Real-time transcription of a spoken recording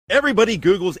Everybody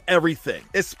Googles everything,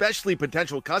 especially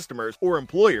potential customers or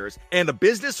employers, and a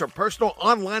business or personal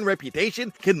online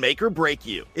reputation can make or break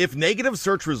you. If negative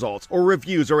search results or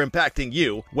reviews are impacting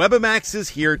you, Webamax is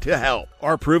here to help.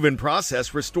 Our proven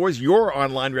process restores your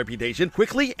online reputation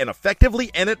quickly and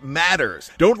effectively, and it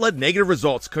matters. Don't let negative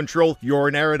results control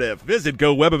your narrative. Visit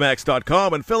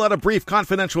GoWebamax.com and fill out a brief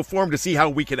confidential form to see how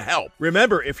we can help.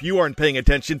 Remember, if you aren't paying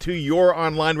attention to your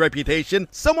online reputation,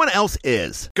 someone else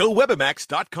is.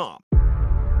 GoWebamax.com.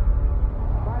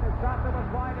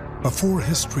 Before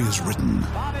history is written,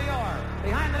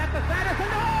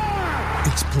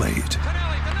 it's played.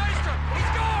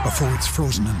 Before it's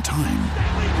frozen in time,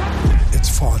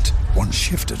 it's fought one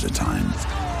shift at a time.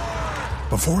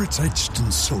 Before it's etched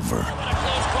in silver,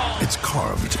 it's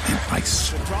carved in ice.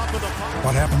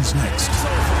 What happens next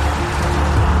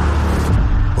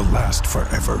will last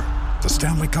forever. The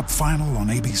Stanley Cup Final on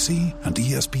ABC and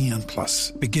ESPN Plus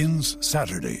begins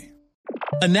Saturday.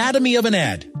 Anatomy of an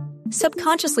ad.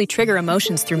 Subconsciously trigger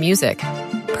emotions through music.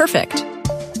 Perfect.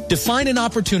 Define an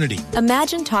opportunity.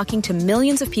 Imagine talking to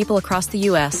millions of people across the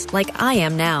U.S. like I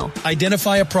am now.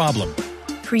 Identify a problem.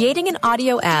 Creating an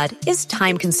audio ad is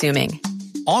time-consuming.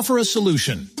 Offer a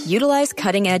solution. Utilize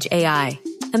cutting-edge AI.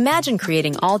 Imagine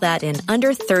creating all that in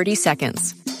under 30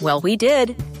 seconds. Well, we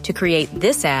did to create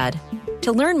this ad.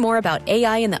 To learn more about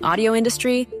AI in the audio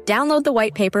industry, download the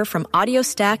white paper from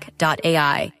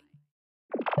audiostack.ai.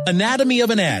 Anatomy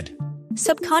of an ad.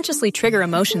 Subconsciously trigger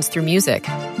emotions through music.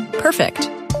 Perfect.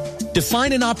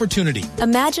 Define an opportunity.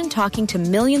 Imagine talking to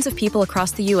millions of people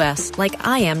across the U.S. like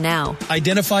I am now.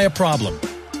 Identify a problem.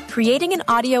 Creating an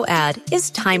audio ad is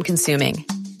time-consuming.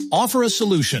 Offer a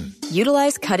solution.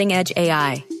 Utilize cutting-edge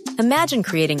AI. Imagine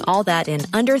creating all that in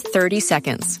under 30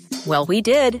 seconds. Well, we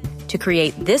did to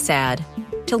create this ad.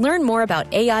 To learn more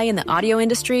about AI in the audio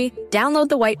industry, download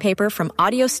the white paper from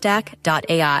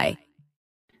audiostack.ai.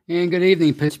 And good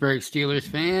evening, Pittsburgh Steelers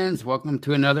fans. Welcome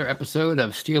to another episode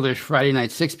of Steelers Friday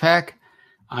Night Six Pack.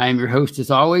 I am your host, as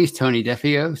always, Tony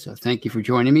Defio. So thank you for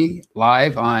joining me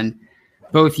live on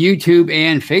both YouTube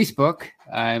and Facebook.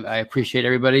 I appreciate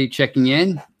everybody checking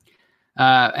in.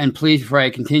 And please, before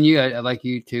I continue, I'd like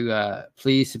you to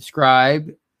please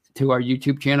subscribe to our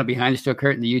YouTube channel, Behind the Steel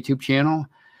Curtain, the YouTube channel.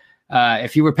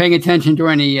 If you were paying attention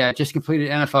during the just completed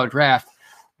NFL draft,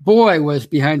 boy, was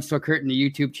Behind the Steel Curtain, the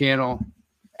YouTube channel,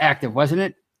 active, wasn't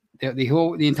it?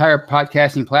 The entire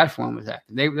podcasting platform was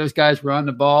active. Those guys were on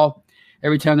the ball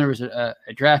every time there was a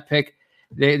draft pick.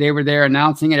 They were there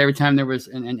announcing it every time there was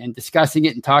and discussing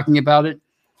it and talking about it.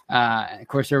 Of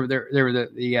course, there were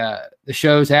the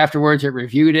shows afterwards that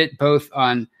reviewed it both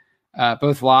on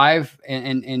both live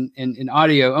and in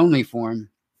audio only form,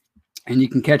 and you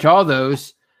can catch all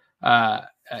those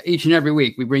each and every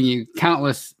week. We bring you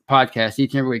countless podcasts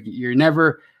each and every week. You're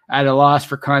never at a loss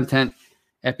for content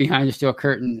at Behind the Steel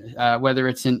Curtain, whether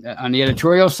it's on the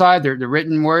editorial side, the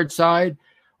written word side,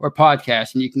 or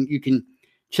podcast. And you can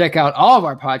check out all of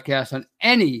our podcasts on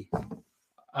any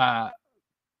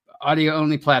audio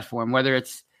only platform, whether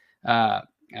it's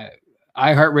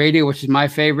iHeartRadio, which is my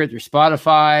favorite, or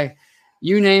Spotify,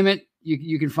 you name it.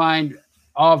 You can find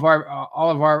all of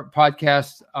our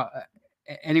podcasts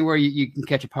anywhere you can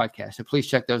catch a podcast. So please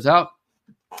check those out,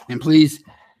 and please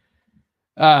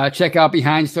check out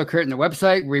Behind the Steel Curtain, the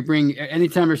website, where we bring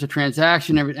anytime there's a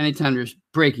transaction, anytime there's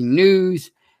breaking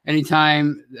news,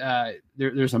 anytime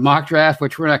there's a mock draft,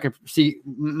 which we're not going to see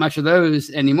much of those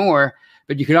anymore,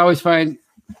 but you can always find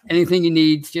anything you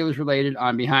need Steelers related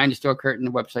on Behind the Steel Curtain,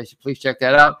 the website. So please check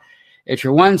that out. It's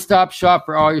your one-stop shop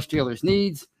for all your Steelers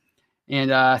needs. And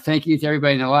thank you to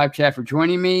everybody in the live chat for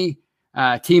joining me.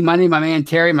 Team Money, my man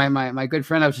Terry, my good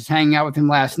friend. I was just hanging out with him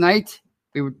last night.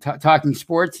 We were talking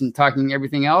sports and talking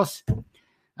everything else.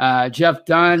 Jeff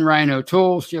Dunn, Ryan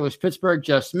O'Toole, Steelers Pittsburgh,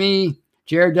 just me,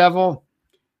 Jared Devil.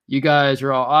 You guys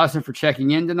are all awesome for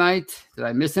checking in tonight. Did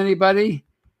I miss anybody?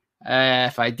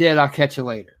 If I did, I'll catch you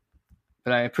later.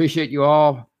 But I appreciate you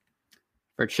all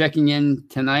for checking in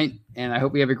tonight, and I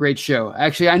hope we have a great show.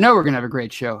 Actually, I know we're going to have a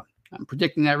great show. I'm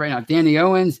predicting that right now. Danny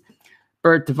Owens,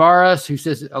 Bert Tavares, who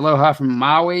says aloha from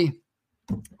Maui.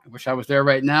 I wish I was there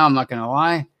right now. I'm not going to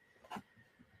lie.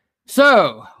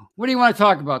 So, what do you want to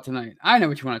talk about tonight? I know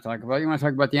what you want to talk about. You want to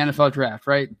talk about the NFL draft,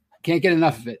 right? Can't get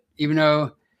enough of it. Even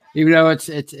though it's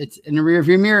in the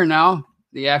rearview mirror now.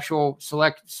 The actual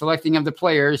selecting of the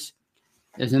players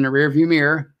is in the rearview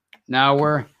mirror. Now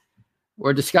we're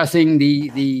discussing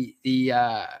the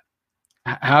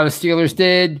how the Steelers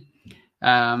did,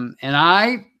 and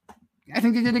I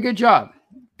think they did a good job.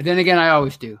 But then again, I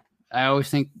always do. I always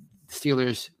think the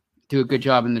Steelers do a good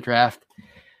job in the draft.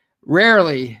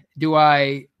 Rarely do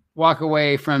I walk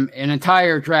away from an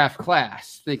entire draft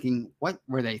class thinking, what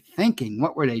were they thinking?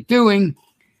 What were they doing?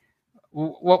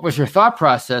 What was your thought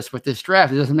process with this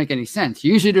draft? It doesn't make any sense.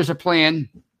 Usually there's a plan.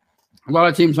 A lot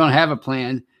of teams don't have a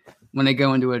plan when they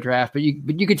go into a draft, but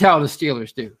you could tell the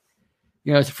Steelers do.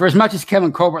 You know, for as much as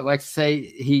Kevin Colbert likes to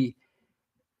say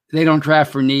they don't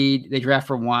draft for need, they draft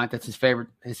for want. That's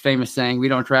his famous saying. We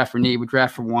don't draft for need, we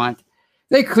draft for want.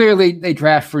 They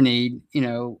draft for need. You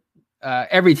know,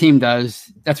 every team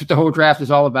does. That's what the whole draft is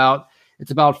all about.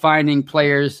 It's about finding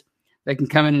players that can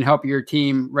come in and help your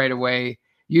team right away,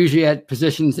 usually at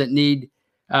positions that need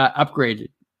upgraded.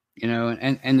 You know,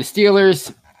 and the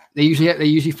Steelers, they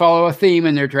usually follow a theme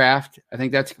in their draft. I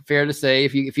think that's fair to say.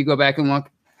 If you go back and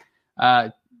look,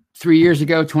 3 years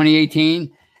ago,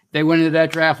 2018, they went into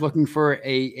that draft looking for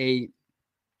the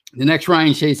next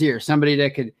Ryan Shazier, somebody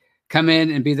that could come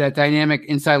in and be that dynamic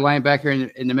inside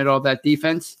linebacker in the middle of that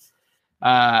defense.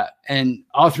 And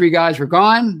all three guys were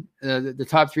gone. The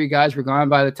top three guys were gone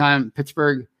by the time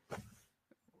Pittsburgh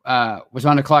was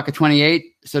on the clock at 28.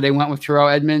 So they went with Terrell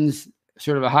Edmunds,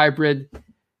 sort of a hybrid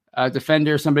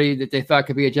defender, somebody that they thought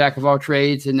could be a jack of all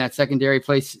trades in that secondary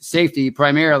place, safety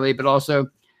primarily, but also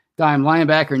dime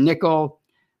linebacker, nickel,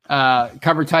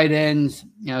 cover tight ends.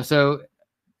 You know, so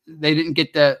they didn't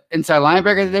get the inside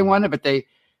linebacker that they wanted, but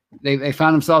they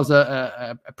found themselves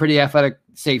a pretty athletic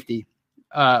safety,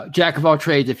 jack of all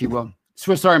trades, if you will,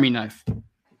 Swiss Army knife.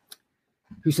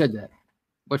 Who said that?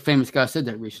 What famous guy said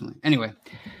that recently? Anyway,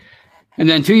 and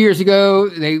then 2 years ago,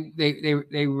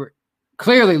 they were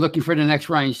clearly looking for the next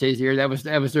Ryan Shazier.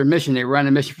 That was their mission. They were on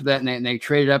a mission for that, and they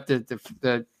traded up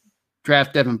the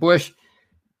draft Devin Bush.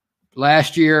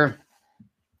 Last year,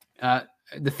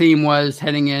 the theme was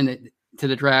heading in to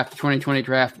the draft, the 2020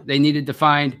 draft. They needed to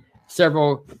find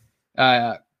several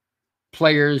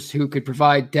players who could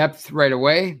provide depth right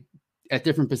away at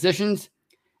different positions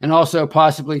and also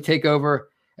possibly take over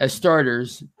as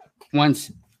starters once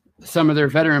some of their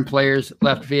veteran players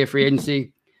left via free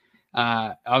agency.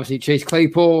 Obviously, Chase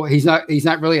Claypool, he's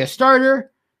not really a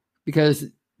starter because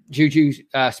Juju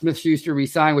Smith-Schuster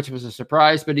re-signed, which was a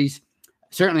surprise, but he's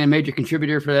certainly a major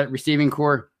contributor for that receiving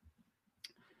core.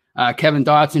 Kevin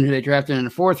Dotson, who they drafted in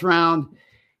the 4th round,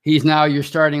 he's now your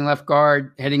starting left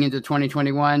guard heading into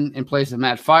 2021 in place of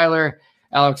Matt Filer.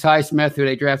 Alex Highsmith, who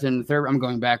they drafted in the 3rd. I'm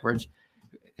going backwards.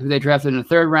 Who they drafted in the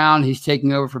 3rd round. He's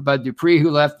taking over for Bud Dupree,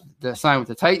 who left to sign with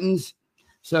the Titans.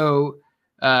 So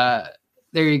there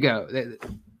you go.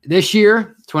 This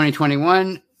year,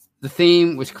 2021, the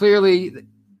theme was clearly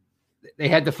they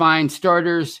had to find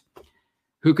players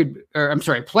who could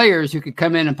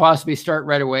come in and possibly start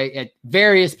right away at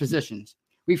various positions.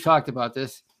 We've talked about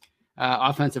this.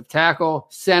 Offensive tackle,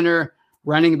 center,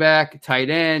 running back,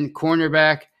 tight end,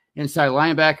 cornerback, inside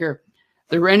linebacker.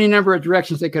 There were any number of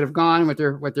directions they could have gone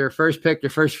with their first pick, their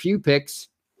first few picks.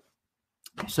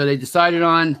 So they decided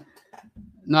on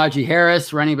Najee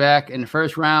Harris, running back in the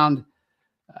 1st round,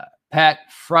 Pat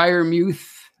Freiermuth,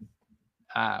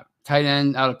 tight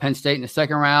end out of Penn State in the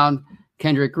 2nd round,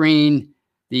 Kendrick Green,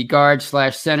 the guard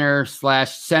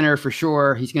 /center for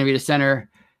sure. He's going to be the center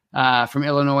from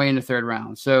Illinois in the 3rd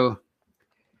round. So,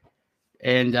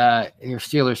 and here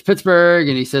Steelers Pittsburgh,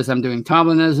 and he says, I'm doing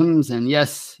Tomlinisms, and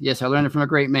yes, I learned it from a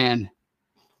great man.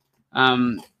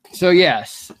 So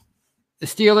yes, the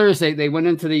Steelers, they went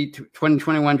into the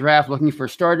 2021 draft looking for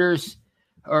starters,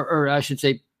 or I should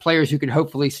say players who could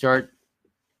hopefully start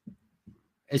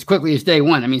as quickly as day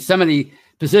one. I mean, some of the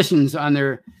positions on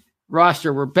their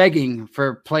roster were begging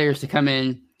for players to come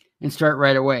in and start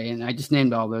right away. And I just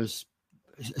named all those,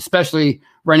 especially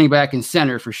running back and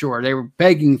center for sure. They were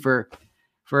begging for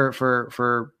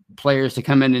players to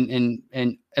come in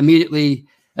and immediately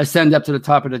ascend up to the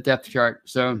top of the depth chart.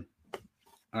 So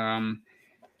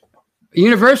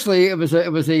universally, it was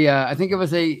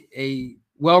a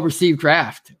well-received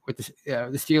draft with the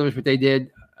Steelers, what they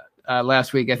did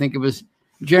last week. I think it was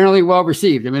generally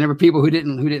well-received. I mean, there were people who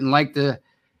didn't like the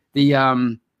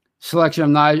selection of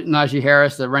Najee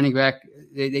Harris, the running back.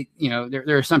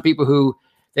 There are some people who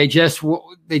they just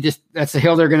that's the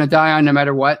hill they're going to die on no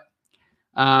matter what.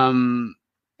 And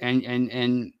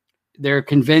they're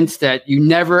convinced that you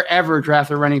never ever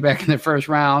draft a running back in the 1st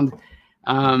round.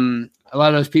 A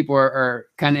lot of those people are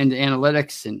kind of into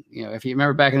analytics, and if you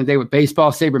remember back in the day with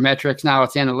baseball, sabermetrics. Now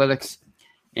it's analytics,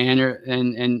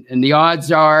 and the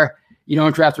odds are you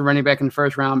don't draft a running back in the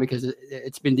 1st round because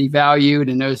it's been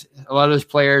devalued, and a lot of those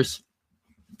players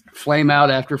flame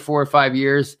out after 4 or 5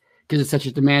 years because it's such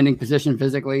a demanding position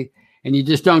physically, and you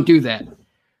just don't do that.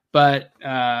 But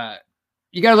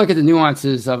you got to look at the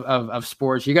nuances of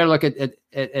sports. You got to look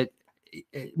at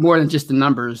more than just the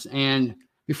numbers. And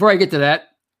before I get to that,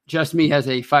 Just Me has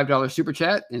a $5 super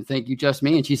chat, and thank you, Just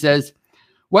Me. And she says,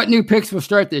 what new picks will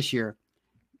start this year?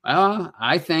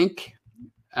 I think,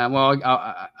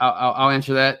 I'll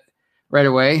answer that right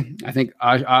away. I think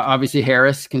obviously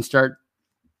Harris can start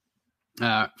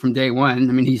from day one.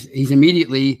 I mean, he's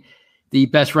immediately the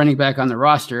best running back on the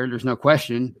roster. There's no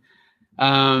question.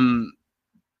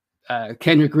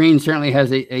 Kendrick Green certainly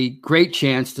has a great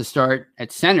chance to start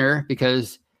at center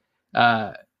because,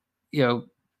 what's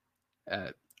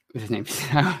his name?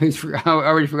 I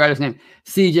already forgot his name.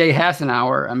 CJ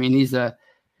Hassenauer. I mean, he's a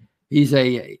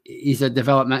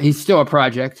development. He's still a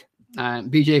project.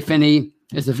 BJ Finney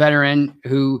is a veteran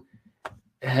who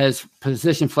has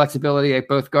position flexibility at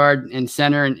both guard and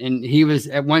center. And he was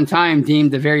at one time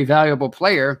deemed a very valuable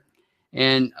player.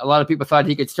 And a lot of people thought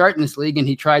he could start in this league, and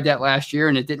he tried that last year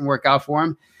and it didn't work out for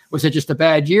him. Was it just a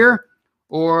bad year,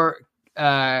 or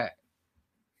can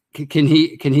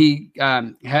he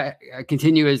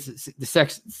continue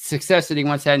the success that he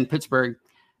once had in Pittsburgh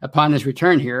upon his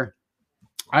return here?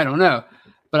 I don't know,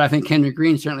 but I think Kendrick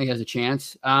Green certainly has a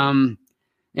chance. And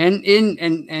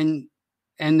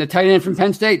the tight end from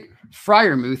Penn State,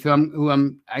 Freiermuth, who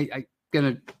I'm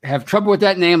going to have trouble with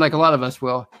that name, like a lot of us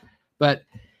will, but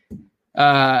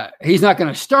he's not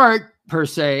going to start per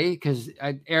se because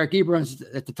Eric Ebron's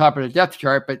at the top of the depth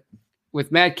chart. But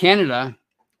with Matt Canada,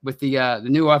 with the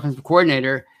new offensive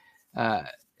coordinator, from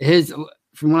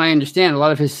what I understand, a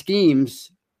lot of his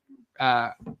schemes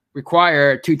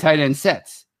require 2 tight end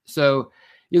sets. So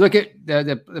you look at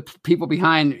the people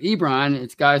behind Ebron,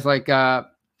 it's guys like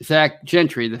Zach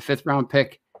Gentry, the 5th round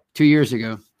pick 2 years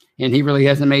ago, and he really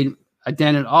hasn't made a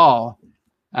dent at all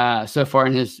so far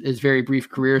in his very brief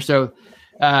career. So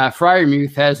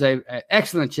Freiermuth has an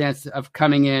excellent chance of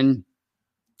coming in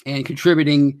and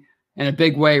contributing in a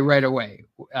big way right away.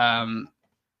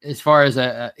 As far as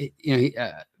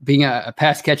being a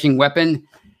pass catching weapon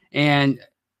and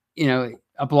a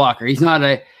blocker, he's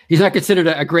not considered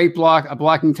a great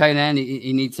blocking tight end.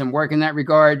 He needs some work in that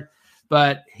regard,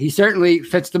 but he certainly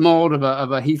fits the mold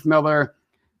of a Heath Miller,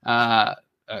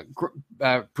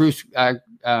 Bruce.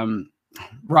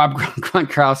 Rob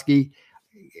Gronkowski,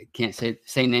 can't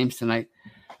say names tonight.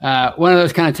 One of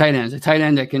those kind of tight ends, a tight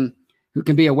end who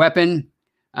can be a weapon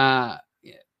downfield,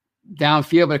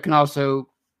 but can also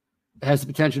has the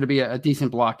potential to be a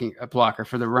decent blocker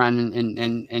for the run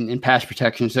and pass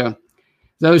protection. So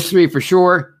those 3 for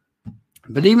sure.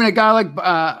 But even a guy like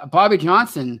Bobby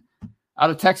Johnson out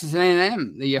of Texas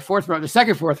A&M, the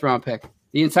second fourth round pick,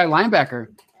 the inside linebacker.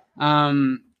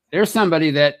 There's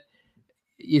somebody that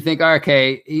you think,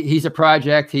 okay, he's a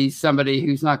project. He's somebody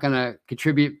who's not going to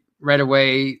contribute right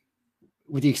away,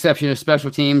 with the exception of special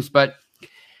teams. But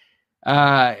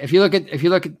if you look at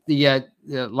the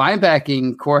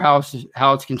linebacking core, how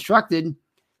it's constructed,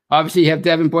 obviously you have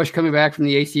Devin Bush coming back from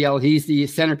the ACL. He's the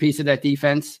centerpiece of that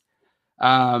defense.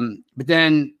 But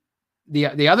then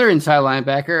the other inside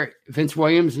linebacker, Vince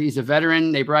Williams, he's a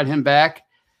veteran. They brought him back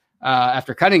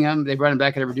after cutting him. They brought him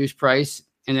back at a reduced price.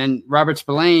 And then Robert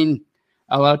Spillane,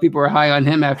 a lot of people were high on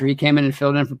him after he came in and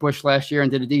filled in for Bush last year and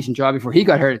did a decent job before he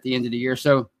got hurt at the end of the year.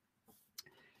 So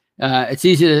it's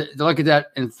easy to look at that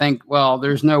and think, well,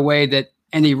 there's no way that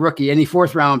any rookie, any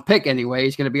 4th round pick anyway,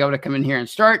 is going to be able to come in here and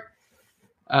start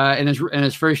in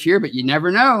his first year. But you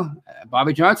never know.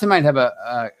 Bobby Johnson might have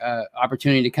a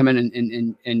opportunity to come in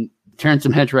and turn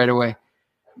some heads right away.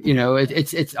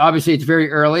 It's obviously it's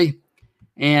very early,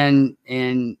 and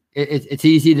it's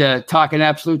easy to talk in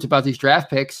absolutes about these draft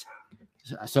picks.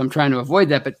 So I'm trying to avoid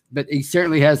that, but he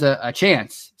certainly has a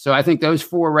chance. So I think those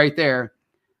 4 right there,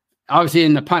 obviously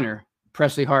in the punter,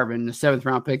 Presley Harvin, the 7th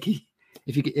round pick,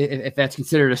 if that's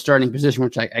considered a starting position,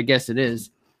 which I guess it is,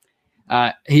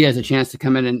 he has a chance to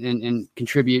come in and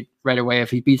contribute right away if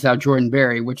he beats out Jordan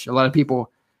Berry, which a lot of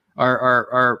people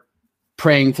are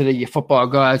praying to the football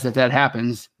gods that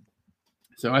happens.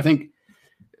 So I think,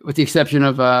 with the exception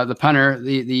of the punter,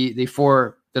 the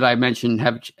 4 that I mentioned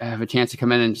have a chance to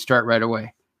come in and start right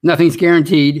away. Nothing's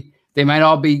guaranteed. They might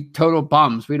all be total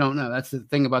bums. We don't know. That's the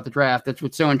thing about the draft. That's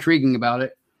what's so intriguing about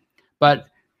it. But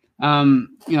a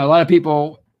lot of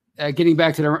people getting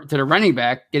back to the running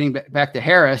back, getting back to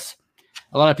Harris.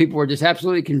 A lot of people were just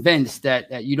absolutely convinced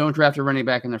that you don't draft a running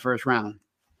back in the first round.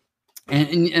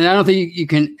 And I don't think you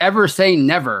can ever say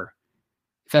never,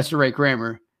 Fester Ray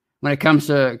Kramer, when it comes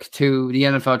to the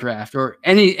NFL draft or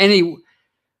any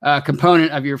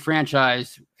component of your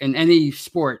franchise in any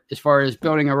sport, as far as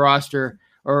building a roster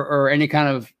or any kind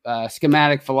of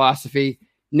schematic philosophy.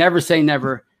 Never say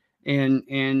never.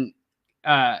 And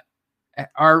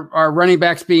our running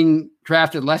backs being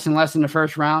drafted less and less in the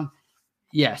first round,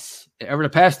 yes, over the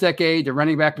past decade, the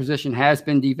running back position has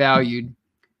been devalued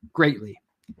greatly,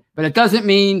 but it doesn't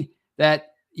mean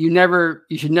that you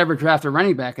should never draft a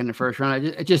running back in the first round.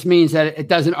 It just means that it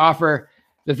doesn't offer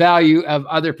the value of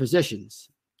other positions.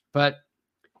 But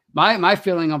my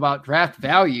feeling about draft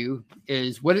value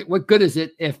is what good is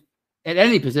it if at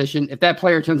any position, if that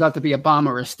player turns out to be a bum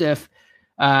or a stiff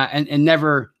and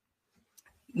never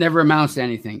amounts to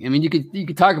anything. I mean, you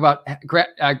could talk about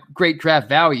great draft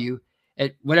value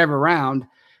at whatever round.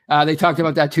 They talked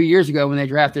about that 2 years ago when they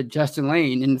drafted Justin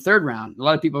Lane in the third round. A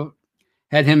lot of people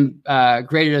had him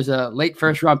graded as a late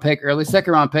first round pick, early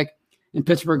second round pick, and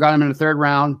Pittsburgh got him in the third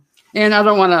round. And I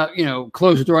don't want to,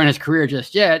 close the door on his career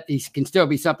just yet. He can still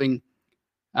be something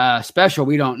special.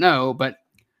 We don't know, but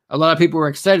a lot of people were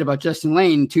excited about Justin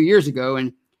Lane 2 years ago,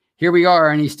 and here we are,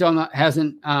 and he still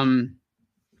hasn't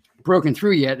broken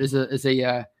through yet as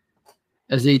a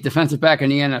defensive back in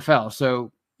the NFL.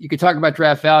 So you could talk about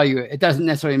draft value. It doesn't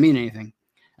necessarily mean anything.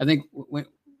 I think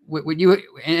when you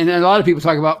and a lot of people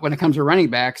talk about when it comes to running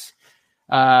backs,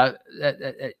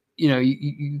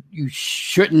 you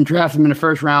shouldn't draft them in the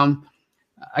first round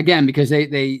again because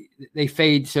they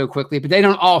fade so quickly, but they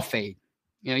don't all fade.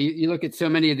 You look at so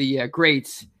many of the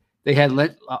greats. They had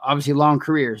obviously long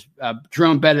careers.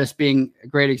 Jerome Bettis being a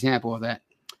great example of that.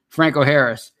 Franco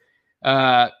Harris,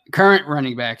 current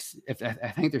running backs, if I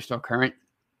think they're still current.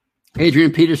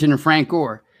 Adrian Peterson and Frank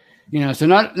Gore. So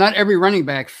not every running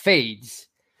back fades.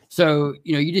 So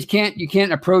you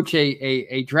can't approach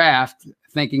a draft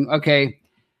thinking, okay,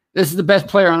 this is the best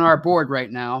player on our board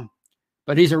right now,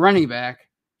 but he's a running back.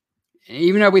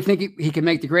 Even though we think he can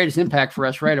make the greatest impact for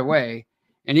us right away.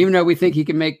 And even though we think he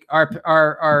can make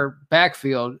our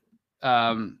backfield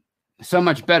so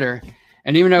much better,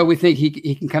 and even though we think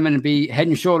he can come in and be head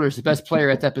and shoulders the best player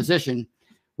at that position,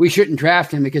 we shouldn't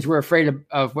draft him because we're afraid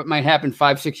of what might happen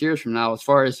 5-6 years from now as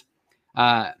far as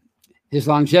his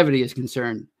longevity is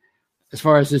concerned, as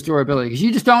far as his durability. Because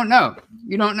you just don't know.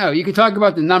 You don't know. You can talk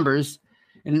about the numbers,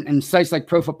 and sites like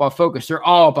Pro Football Focus, they're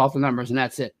all about the numbers, and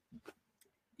that's it.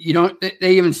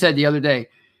 They even said the other day,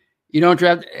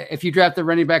 if you draft the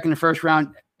running back in the first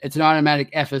round, it's an automatic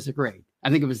F as a grade. I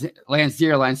think it was Lance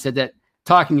Zierlein said that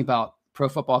talking about Pro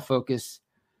Football Focus.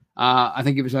 I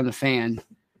think it was on the Fan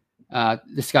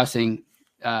discussing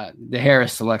the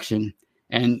Harris selection.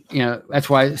 And,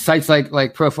 that's why sites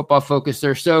like Pro Football Focus,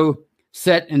 they're so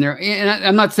set in their, and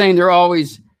I'm not saying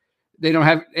they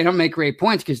don't make great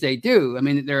points because they do. I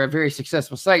mean, they're a very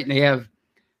successful site and they have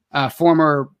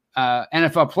former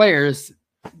NFL players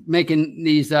making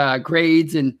these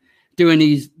grades and doing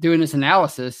this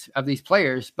analysis of these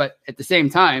players. But at the same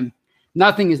time,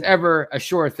 nothing is ever a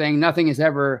sure thing. Nothing is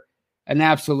ever an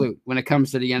absolute when it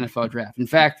comes to the NFL draft. In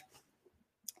fact,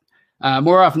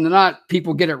 more often than not,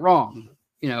 people get it wrong,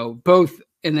 both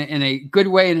in a good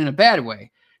way and in a bad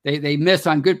way. They miss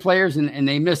on good players and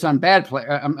they miss on bad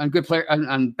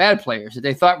on bad players that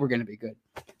they thought were going to be good.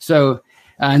 So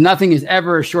nothing is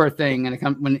ever a sure thing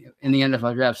when in the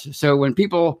NFL drafts. So when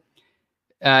people,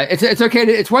 it's okay.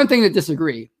 It's one thing to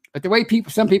disagree, but the way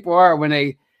some people are when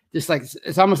they just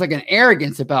it's almost like an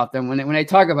arrogance about them when they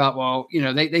talk about, well,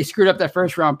 they screwed up that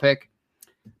first round pick,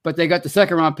 but they got the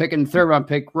second round pick and the third round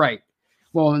pick right.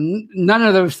 Well, none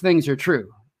of those things are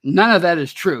true. None of that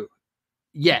is true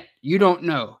yet. You don't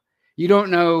know. You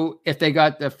don't know if they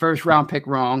got the first round pick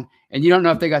wrong, and you don't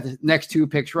know if they got the next two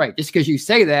picks right. Just because you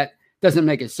say that doesn't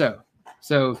make it so.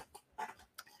 So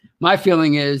my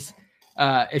feeling is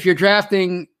if you're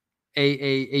drafting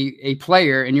a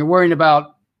player and you're worried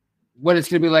about what it's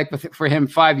going to be like for him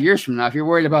 5 years from now, if you're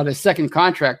worried about his second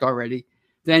contract already,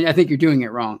 then I think you're doing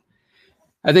it wrong.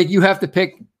 I think you have to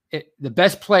pick the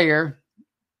best player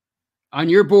on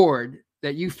your board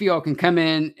that you feel can come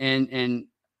in and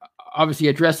obviously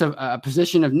address a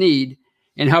position of need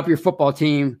and help your football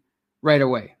team right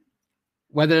away.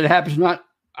 Whether it happens or not,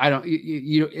 I don't.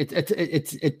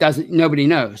 It doesn't. Nobody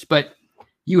knows. But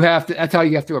you have to. That's how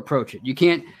you have to approach it. You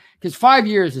can't, because 5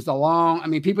 years is a long. I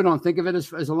mean, people don't think of it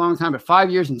as a long time, but 5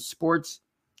 years in sports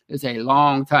is a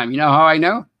long time. You know how I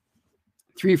know?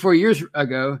 3-4 years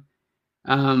ago,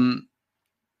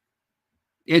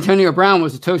 Antonio Brown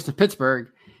was the toast of Pittsburgh,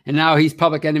 and now he's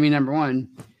public enemy number one.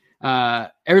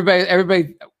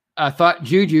 Everybody thought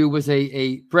Juju was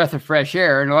a breath of fresh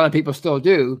air, and a lot of people still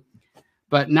do.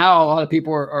 But now a lot of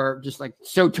people are just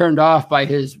so turned off by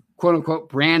his quote unquote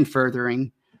brand furthering,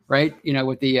 right?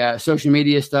 With the social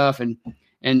media stuff and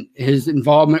his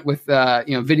involvement with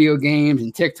video games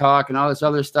and TikTok and all this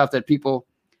other stuff that people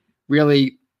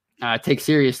really take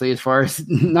seriously as far as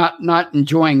not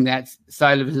enjoying that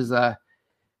side of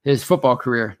his football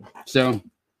career. So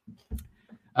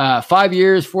 5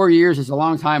 years, 4 years is a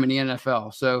long time in the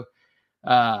NFL. So,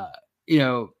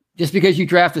 just because you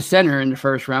draft a center in the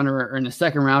first round or in the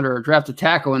second round, or draft a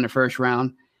tackle in the first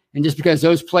round, and just because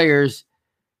those players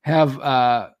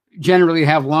generally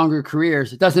have longer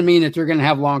careers, it doesn't mean that they're going to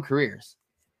have long careers.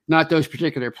 Not those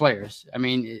particular players. I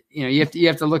mean, you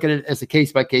have to look at it as a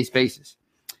case by case basis.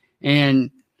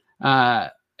 And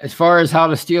as far as how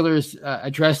the Steelers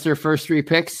address their first 3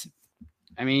 picks,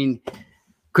 I mean,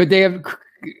 should they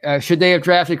have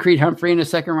drafted Creed Humphrey in the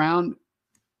second round?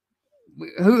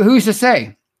 Who's to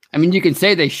say? I mean, you can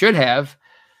say they should have.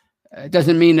 It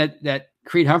doesn't mean that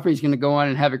Creed Humphrey is going to go on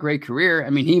and have a great career. I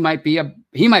mean, he might be a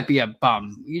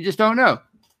bum. You just don't know.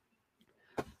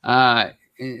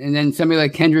 And then somebody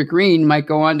like Kendrick Green might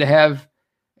go on to have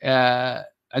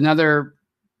another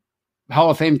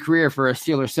Hall of Fame career for a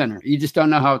Steelers center. You just don't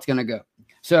know how it's going to go.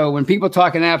 So when people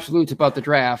talk in absolutes about the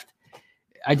draft,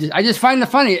 I just find it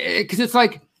funny because it's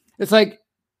like,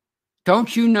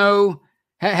 don't you know?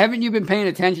 Haven't you been paying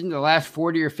attention to the last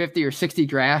 40 or 50 or 60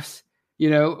 drafts?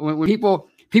 When people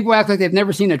act like they've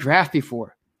never seen a draft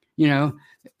before. They've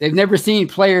never seen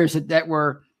players that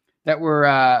were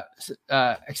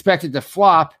expected to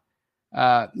flop,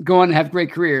 go on and have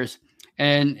great careers,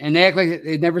 and they act like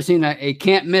they've never seen a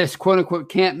can't miss, quote unquote,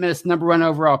 can't miss number 1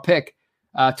 overall pick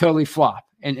totally flop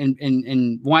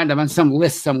and wind up on some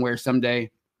list somewhere someday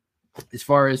as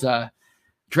far as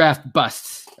draft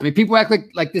busts. I mean, people act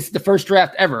like this is the first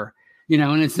draft ever,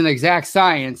 and it's an exact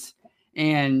science.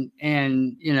 And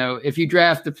if you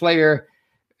draft the player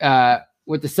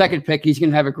with the second pick, he's going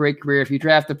to have a great career. If you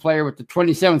draft the player with the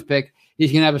 27th pick,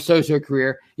 he's going to have a so-so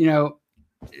career. It's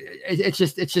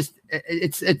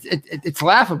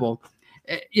laughable.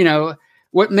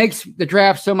 What makes the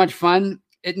draft so much fun,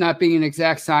 it not being an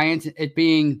exact science, it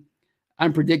being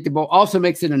unpredictable, also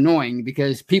makes it annoying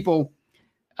because people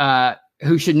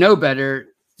who should know better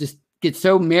just get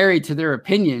so married to their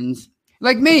opinions.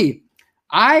 Like me,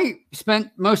 I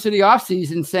spent most of the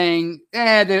offseason saying,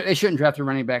 they shouldn't draft a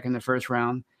running back in the first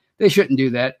round. They shouldn't do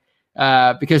that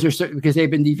because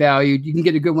they've been devalued. You can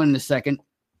get a good one in the second.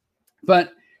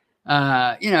 But,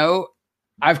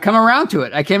 I've come around to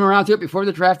it. I came around to it before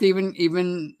the draft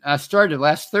even started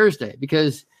last Thursday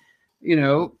because,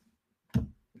 the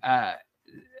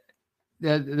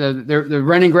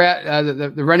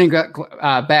running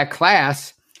back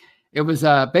class, it was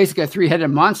basically a 3-headed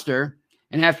monster.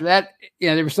 And after that,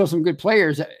 there were still some good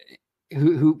players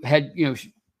who had,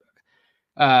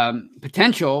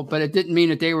 potential, but it didn't mean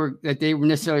that they were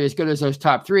necessarily as good as those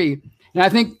top 3. And I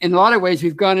think in a lot of ways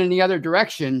we've gone in the other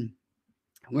direction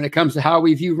when it comes to how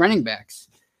we view running backs.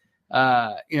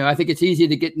 I think it's easy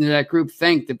to get into that group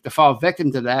think to fall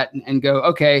victim to that and go,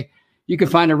 okay, you can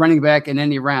find a running back in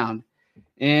any round.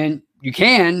 And you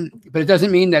can, but it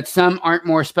doesn't mean that some aren't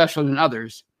more special than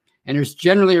others. And there's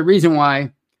generally a reason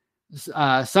why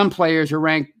some players are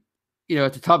ranked,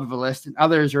 at the top of a list, and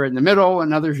others are in the middle,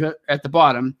 and others are at the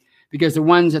bottom, because the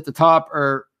ones at the top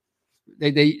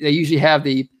they usually have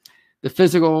the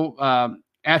physical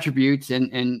attributes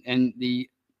and the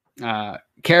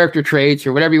character traits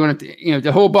or whatever you want to,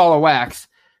 the whole ball of wax,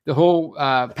 the whole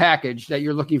package that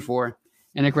you're looking for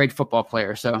in a great football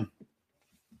player. So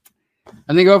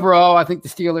I think overall, the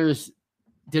Steelers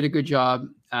did a good job.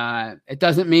 It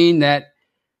doesn't mean that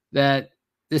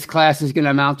this class is going to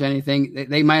amount to anything.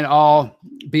 They might all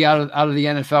be out of the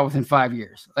NFL within 5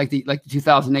 years, like the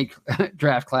 2008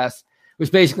 draft class was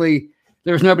basically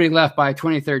there was nobody left by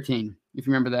 2013. If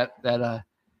you remember that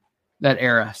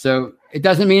era, so it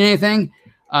doesn't mean anything.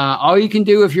 All you can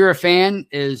do if you're a fan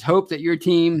is hope that your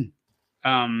team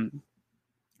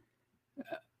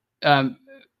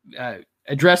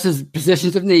addresses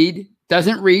positions of need,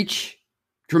 doesn't reach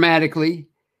dramatically,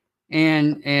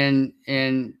 and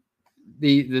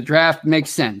the draft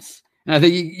makes sense. And I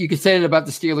think you could say it about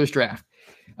the Steelers draft.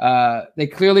 They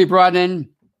clearly brought in,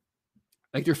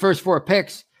 like, their first 4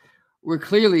 picks were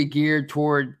clearly geared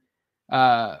toward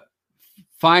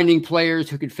finding players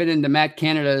who could fit into Matt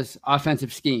Canada's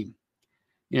offensive scheme.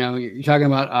 You're talking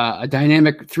about a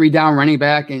dynamic 3-down running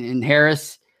back in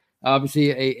Harris,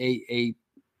 obviously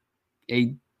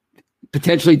a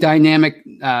potentially dynamic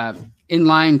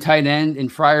inline tight end in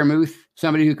Freiermuth,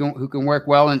 somebody who can work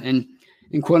well in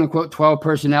quote unquote 12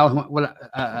 personnel,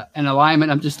 an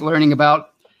alignment I'm just learning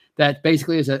about that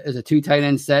basically is a 2 tight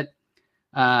end set.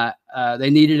 They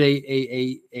needed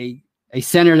a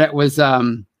center that was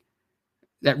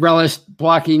that relished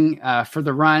blocking for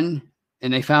the run,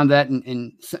 and they found that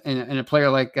in a player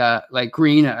like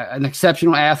Green, an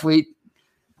exceptional athlete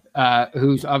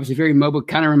who's obviously very mobile.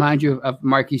 Kind of reminds you of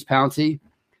Marquise Pouncey.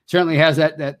 Certainly has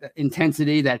that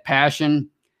intensity, that passion,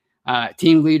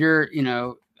 team leader.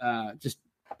 Just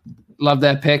love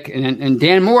that pick. And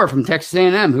Dan Moore from Texas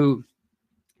A&M, who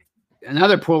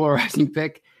another polarizing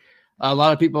pick. A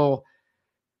lot of people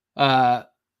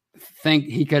think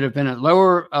he could have been a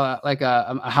lower, like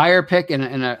a higher pick in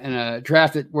a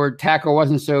draft where tackle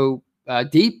wasn't so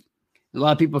deep. A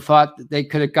lot of people thought that they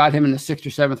could have got him in the 6th or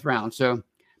 7th round. So,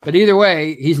 but either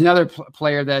way, he's another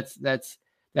player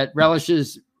that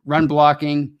relishes run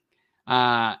blocking,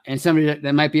 and somebody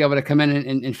that might be able to come in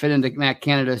and fit into Matt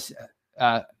Canada's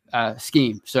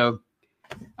scheme. So,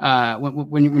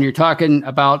 when you're talking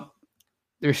about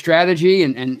their strategy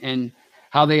and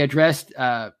how they addressed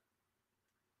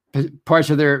parts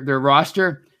of their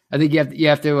roster, I think you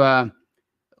have to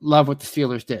love what the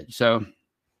Steelers did. So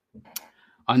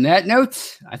on that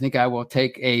note, I think I will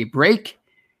take a break.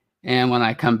 And when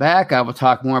I come back, I will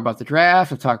talk more about the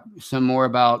draft. I'll talk some more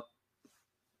about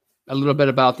a little bit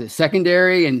about the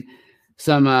secondary and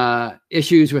some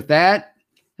issues with that.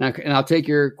 And I'll take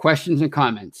your questions and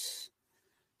comments.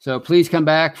 So please come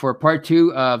back for part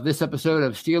 2 of this episode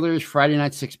of Steelers Friday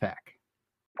Night Six Pack.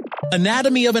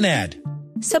 Anatomy of an ad.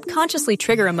 Subconsciously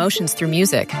trigger emotions through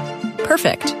music.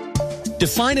 Perfect.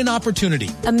 Define an opportunity.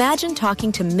 Imagine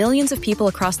talking to millions of people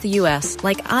across the U.S.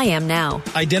 like I am now.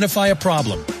 Identify a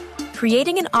problem.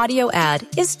 Creating an audio ad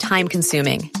is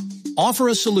time-consuming. Offer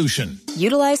a solution.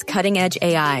 Utilize cutting-edge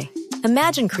AI.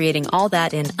 Imagine creating all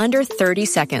that in under 30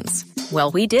 seconds.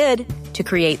 Well, we did to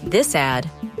create this ad.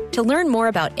 To learn more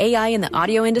about AI in the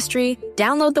audio industry,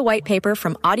 download the white paper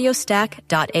from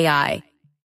audiostack.ai.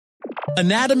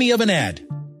 Anatomy of an ad.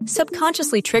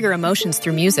 Subconsciously trigger emotions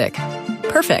through music.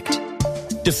 Perfect.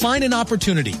 Define an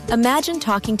opportunity. Imagine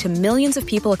talking to millions of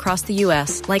people across the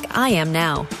U.S. like I am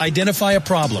now. Identify a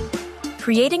problem.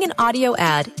 Creating an audio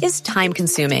ad is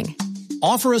time-consuming.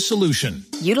 Offer a solution.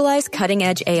 Utilize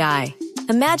cutting-edge AI.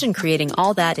 Imagine creating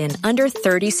all that in under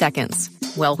 30 seconds.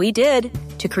 Well, we did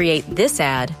to create this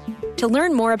ad. To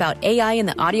learn more about AI in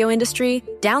the audio industry,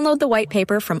 download the white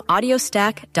paper from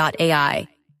audiostack.ai.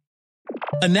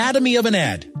 Anatomy of an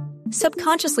ad.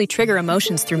 Subconsciously trigger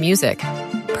emotions through music.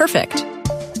 Perfect.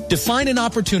 Define an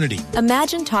opportunity.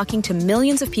 Imagine talking to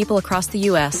millions of people across the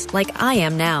U.S. like I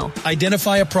am now.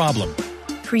 Identify a problem.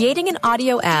 Creating an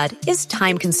audio ad is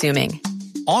time-consuming.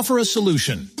 Offer a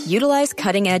solution. Utilize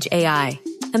cutting-edge AI.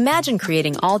 Imagine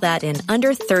creating all that in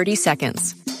under 30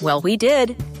 seconds. Well, we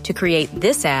did to create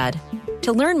this ad.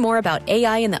 To learn more about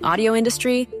AI in the audio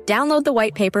industry, download the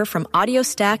white paper from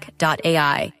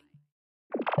audiostack.ai.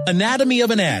 Anatomy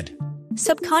of an ad.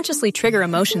 Subconsciously trigger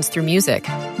emotions through music.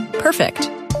 Perfect.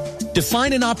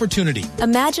 Define an opportunity.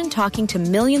 Imagine talking to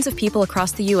millions of people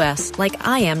across the U.S. like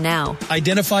I am now.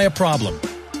 Identify a problem.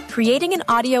 Creating an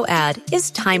audio ad is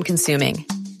time-consuming.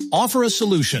 Offer a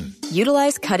solution.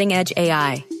 Utilize cutting-edge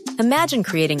AI. Imagine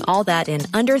creating all that in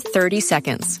under 30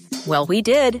 seconds. Well, we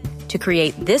did to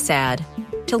create this ad.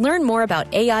 To learn more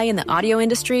about AI in the audio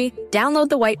industry, download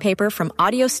the white paper from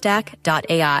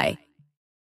audiostack.ai.